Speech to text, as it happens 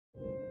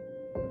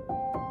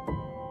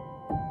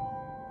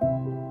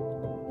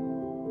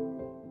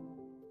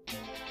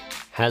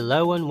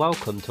Hello and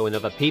welcome to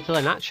another People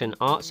in Action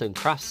Arts and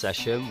Crafts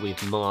session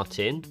with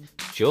Martin,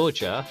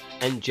 Georgia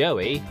and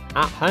Joey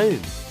at home.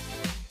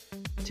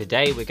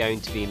 Today we're going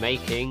to be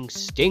making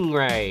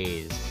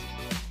stingrays.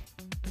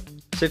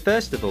 So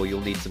first of all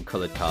you'll need some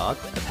coloured card,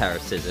 a pair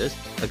of scissors,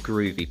 a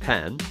groovy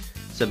pen,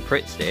 some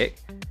pritt stick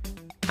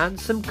and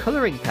some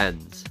colouring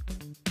pens.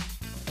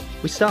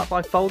 We start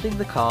by folding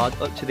the card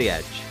up to the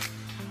edge.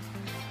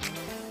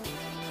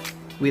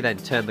 We then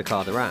turn the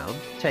card around,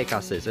 take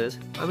our scissors,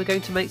 and we're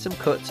going to make some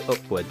cuts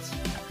upwards.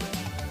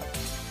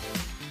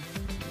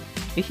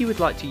 If you would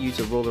like to use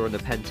a ruler and a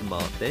pen to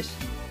mark this,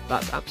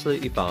 that's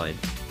absolutely fine,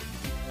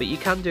 but you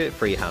can do it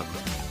freehand.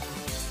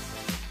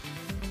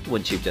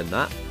 Once you've done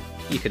that,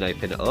 you can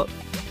open it up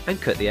and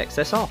cut the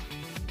excess off.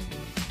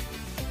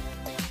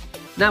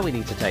 Now we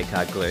need to take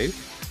our glue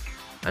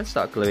and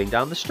start gluing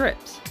down the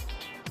strips.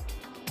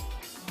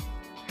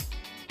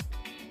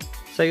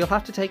 So you'll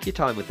have to take your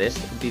time with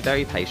this and be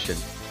very patient.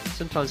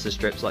 Sometimes the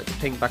strips like to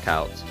ping back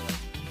out.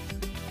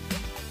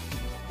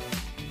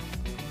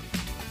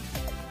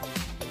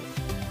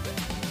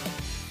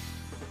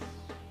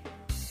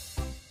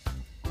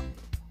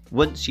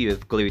 Once you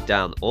have glued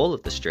down all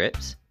of the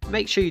strips,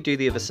 make sure you do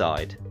the other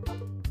side.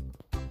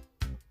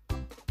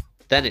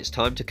 Then it's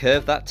time to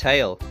curve that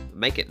tail,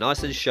 make it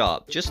nice and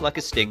sharp, just like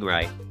a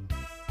stingray.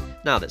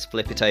 Now let's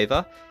flip it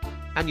over,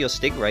 and your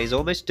stingray is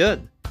almost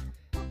done.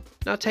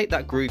 Now take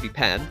that groovy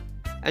pen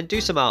and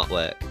do some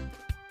artwork.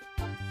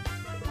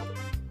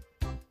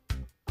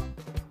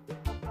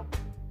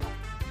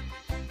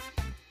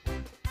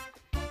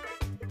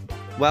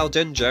 Well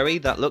done, Joey,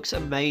 that looks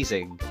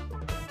amazing.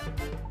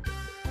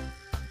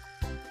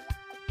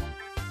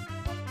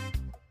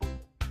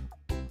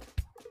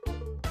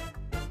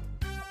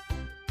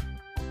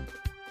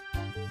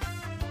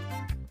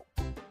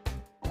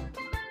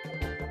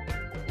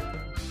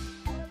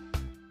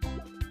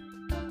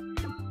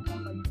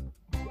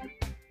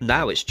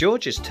 Now it's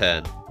Georgia's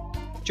turn.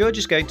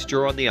 Georgia's going to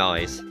draw on the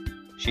eyes.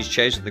 She's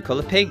chosen the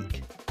colour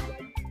pink.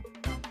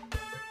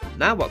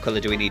 Now what colour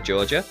do we need,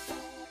 Georgia?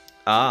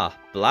 Ah,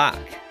 black.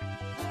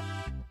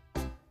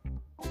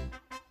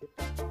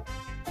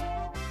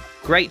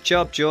 Great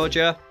job,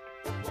 Georgia.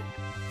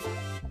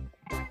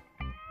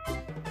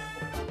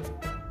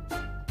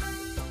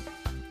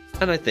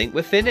 And I think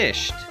we're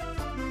finished.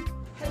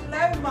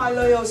 Hello, my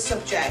loyal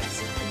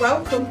subjects.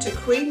 Welcome to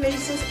Queen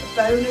Lisa's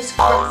bonus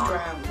craft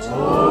round.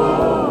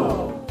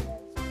 Oh.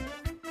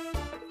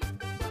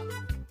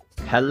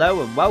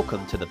 Hello and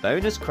welcome to the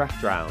bonus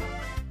craft round.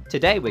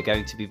 Today we're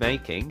going to be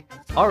making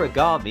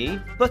origami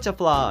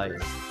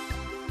butterflies.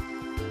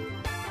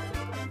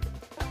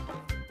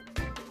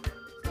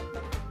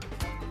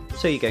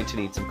 So you're going to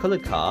need some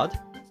coloured card,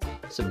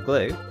 some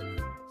glue,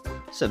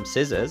 some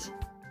scissors,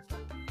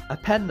 a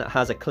pen that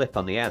has a clip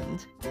on the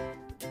end,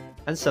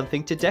 and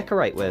something to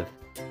decorate with.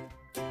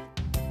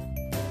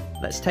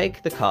 Let's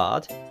take the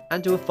card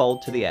and do a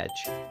fold to the edge.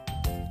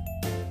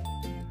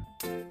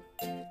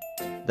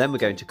 Then we're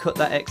going to cut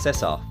that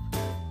excess off.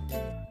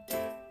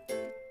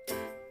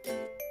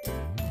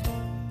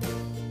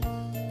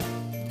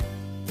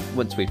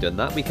 Once we've done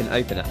that, we can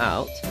open it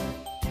out,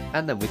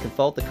 and then we can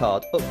fold the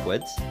card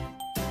upwards,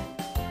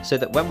 so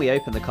that when we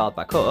open the card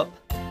back up,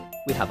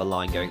 we have a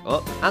line going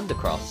up and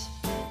across.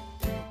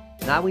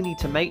 Now we need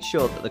to make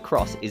sure that the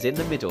cross is in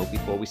the middle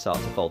before we start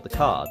to fold the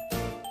card.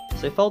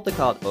 So fold the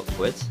card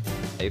upwards,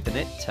 open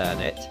it, turn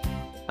it,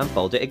 and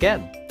fold it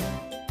again.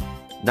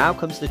 Now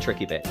comes the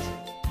tricky bit.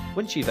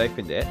 Once you've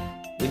opened it,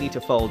 we need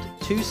to fold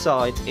two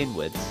sides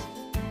inwards.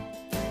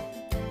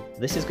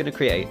 This is going to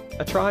create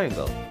a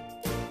triangle.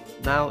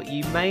 Now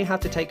you may have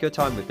to take your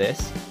time with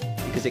this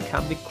because it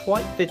can be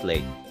quite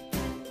fiddly.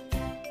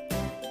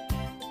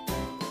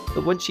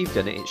 But once you've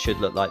done it, it should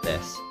look like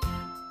this.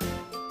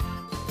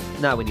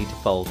 Now we need to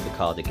fold the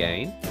card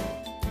again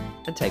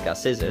and take our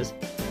scissors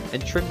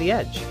and trim the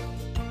edge.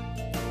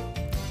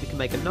 We can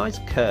make a nice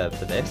curve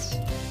for this.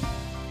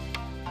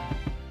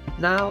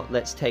 Now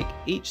let's take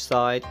each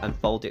side and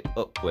fold it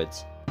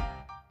upwards,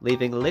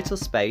 leaving a little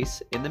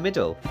space in the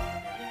middle.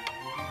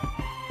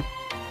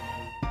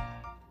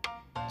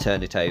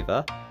 Turn it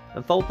over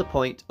and fold the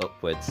point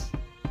upwards.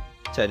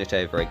 Turn it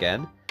over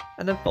again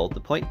and then fold the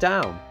point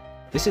down.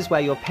 This is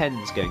where your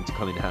pen's going to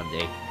come in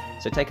handy.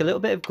 So take a little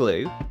bit of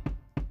glue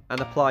and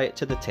apply it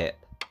to the tip.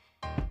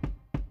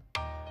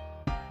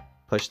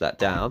 Push that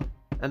down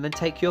and then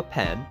take your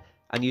pen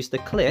and use the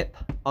clip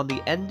on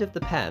the end of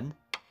the pen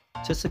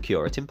to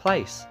secure it in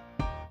place.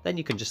 Then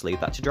you can just leave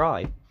that to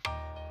dry.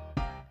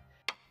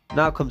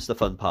 Now comes the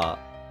fun part.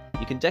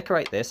 You can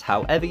decorate this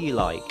however you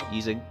like,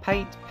 using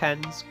paint,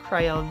 pens,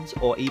 crayons,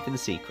 or even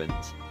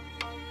sequins.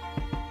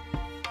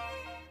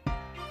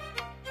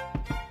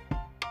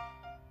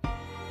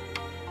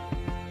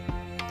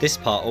 This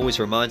part always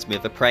reminds me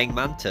of a praying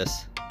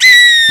mantis.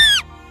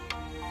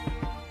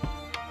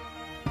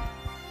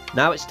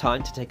 Now it's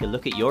time to take a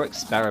look at your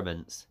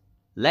experiments.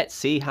 Let's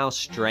see how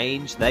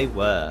strange they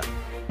were.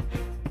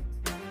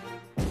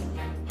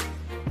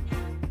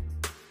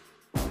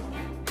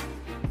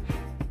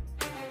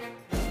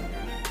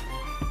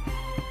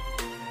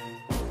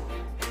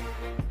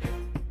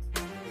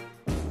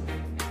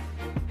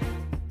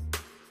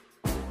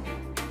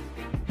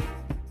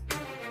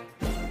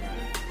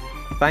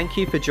 Thank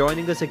you for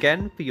joining us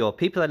again for your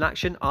People in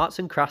Action Arts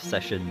and Crafts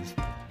sessions.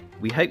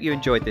 We hope you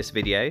enjoyed this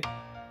video.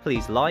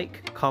 Please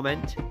like,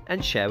 comment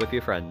and share with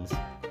your friends.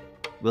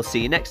 We'll see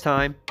you next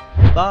time.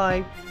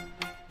 Bye!